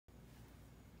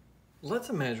Let's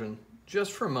imagine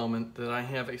just for a moment that I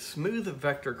have a smooth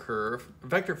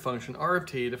vector function r of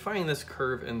t defining this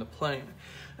curve in the plane.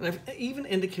 And I've even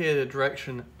indicated a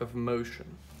direction of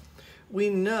motion. We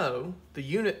know the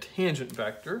unit tangent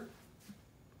vector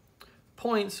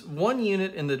points 1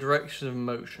 unit in the direction of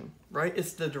motion, right?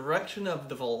 It's the direction of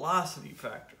the velocity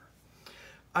vector.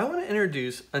 I want to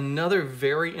introduce another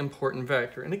very important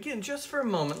vector. And again, just for a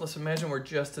moment, let's imagine we're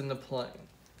just in the plane.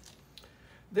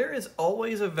 There is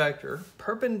always a vector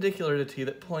perpendicular to t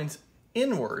that points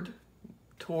inward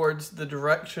towards the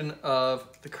direction of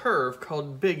the curve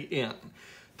called big N,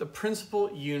 the principal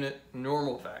unit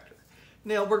normal vector.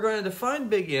 Now we're going to define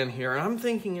big N here, and I'm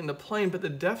thinking in the plane, but the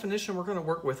definition we're going to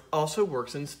work with also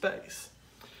works in space.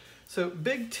 So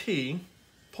big T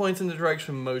points in the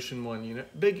direction of motion 1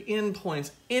 unit, big N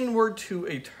points inward to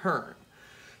a turn.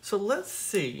 So let's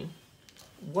see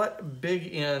what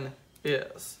big N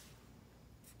is.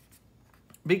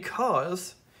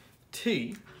 Because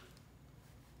t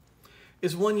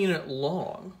is 1 unit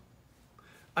long,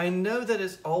 I know that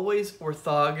it's always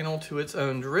orthogonal to its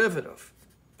own derivative.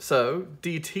 So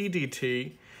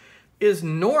dt is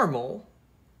normal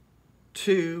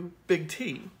to big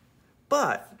T,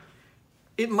 but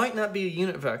it might not be a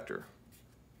unit vector.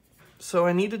 So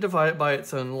I need to divide it by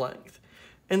its own length.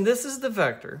 And this is the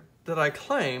vector that I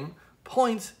claim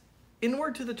points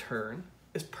inward to the turn,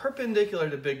 is perpendicular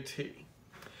to big T.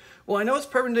 Well, I know it's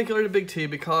perpendicular to big T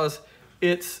because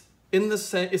it's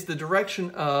the direction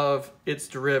of its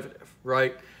derivative,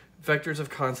 right? Vectors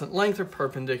of constant length are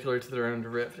perpendicular to their own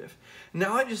derivative.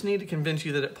 Now I just need to convince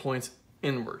you that it points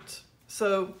inwards.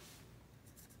 So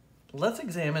let's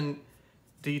examine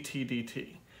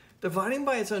dt. Dividing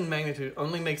by its own magnitude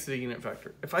only makes it a unit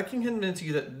vector. If I can convince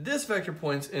you that this vector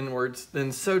points inwards,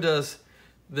 then so does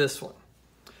this one.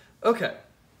 Okay.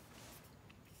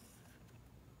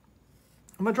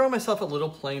 I'm going to draw myself a little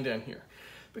plane down here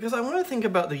because I want to think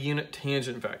about the unit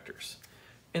tangent vectors.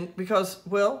 And because,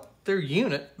 well, they're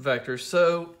unit vectors,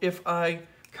 so if I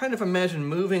kind of imagine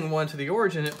moving one to the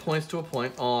origin, it points to a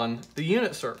point on the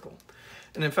unit circle.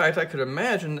 And in fact, I could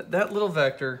imagine that that little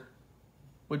vector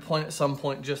would point at some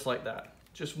point just like that.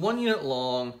 Just 1 unit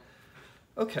long.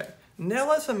 Okay, now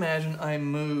let's imagine I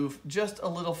move just a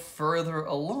little further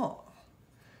along,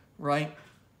 right?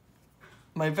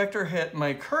 My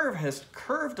curve has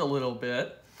curved a little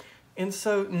bit, and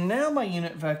so now my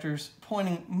unit vector's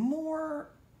pointing more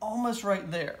almost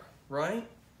right there, right?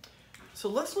 So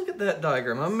let's look at that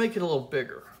diagram. I'm gonna make it a little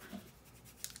bigger.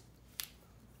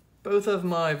 Both of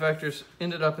my vectors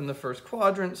ended up in the first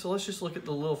quadrant, so let's just look at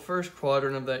the little first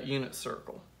quadrant of that unit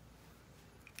circle.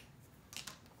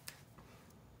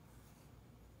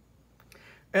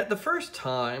 At the first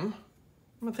time,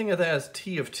 I'm gonna think of that as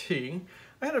t of t.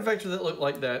 I had a vector that looked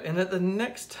like that, and at the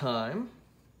next time,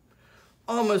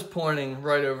 almost pointing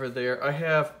right over there, I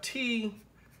have t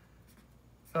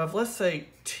of, let's say,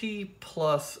 t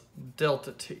plus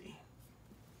delta t.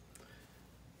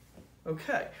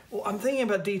 Okay, well, I'm thinking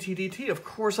about dt. Of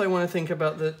course, I want to think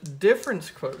about the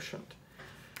difference quotient.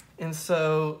 And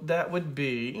so that would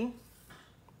be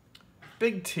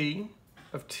big T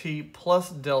of t plus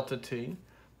delta t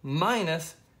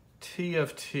minus t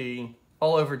of t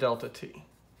all over delta t.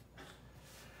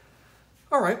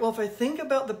 All right, well, if I think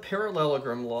about the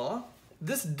parallelogram law,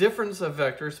 this difference of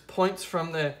vectors points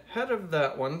from the head of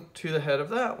that one to the head of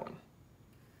that one.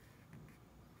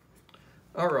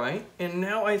 All right, and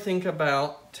now I think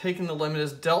about taking the limit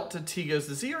as delta t goes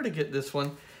to 0 to get this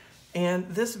one, and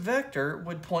this vector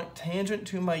would point tangent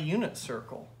to my unit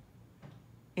circle,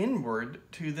 inward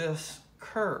to this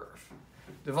curve.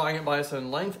 Dividing it by its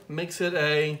own length makes it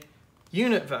a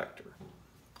unit vector.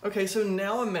 Okay, so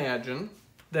now imagine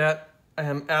that I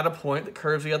am at a point that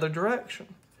curves the other direction.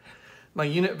 My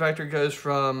unit vector goes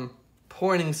from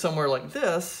pointing somewhere like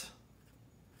this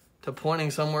to pointing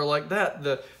somewhere like that.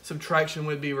 The subtraction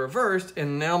would be reversed,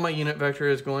 and now my unit vector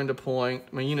is going to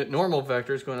point, my unit normal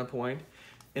vector is going to point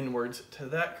inwards to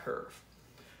that curve.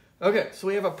 Okay, so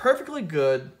we have a perfectly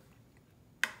good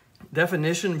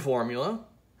definition formula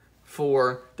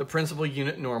for the principal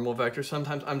unit normal vector.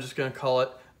 Sometimes I'm just going to call it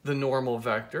the normal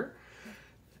vector.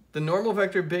 The normal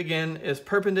vector big N is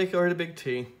perpendicular to big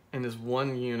T and is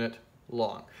 1 unit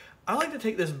long. I like to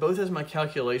take this both as my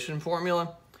calculation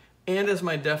formula and as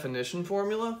my definition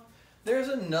formula. There's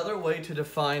another way to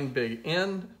define big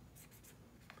N,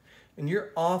 and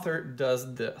your author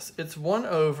does this. It's 1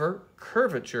 over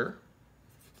curvature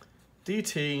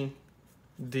dt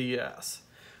ds.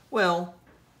 Well,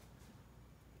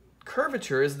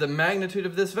 curvature is the magnitude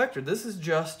of this vector. This is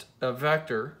just a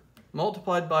vector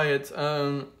multiplied by its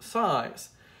own size.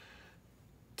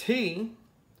 T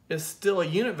is still a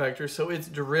unit vector, so its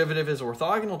derivative is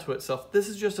orthogonal to itself. This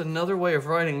is just another way of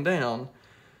writing down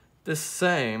this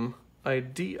same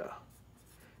idea.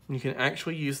 And you can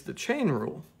actually use the chain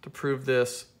rule to prove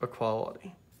this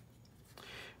equality.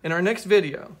 In our next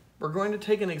video, we're going to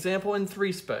take an example in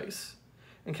 3 space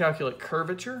and calculate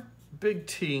curvature, big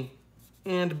T,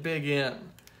 and big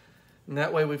N. And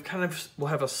that way we'll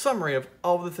have a summary of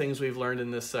all the things we've learned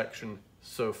in this section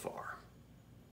so far.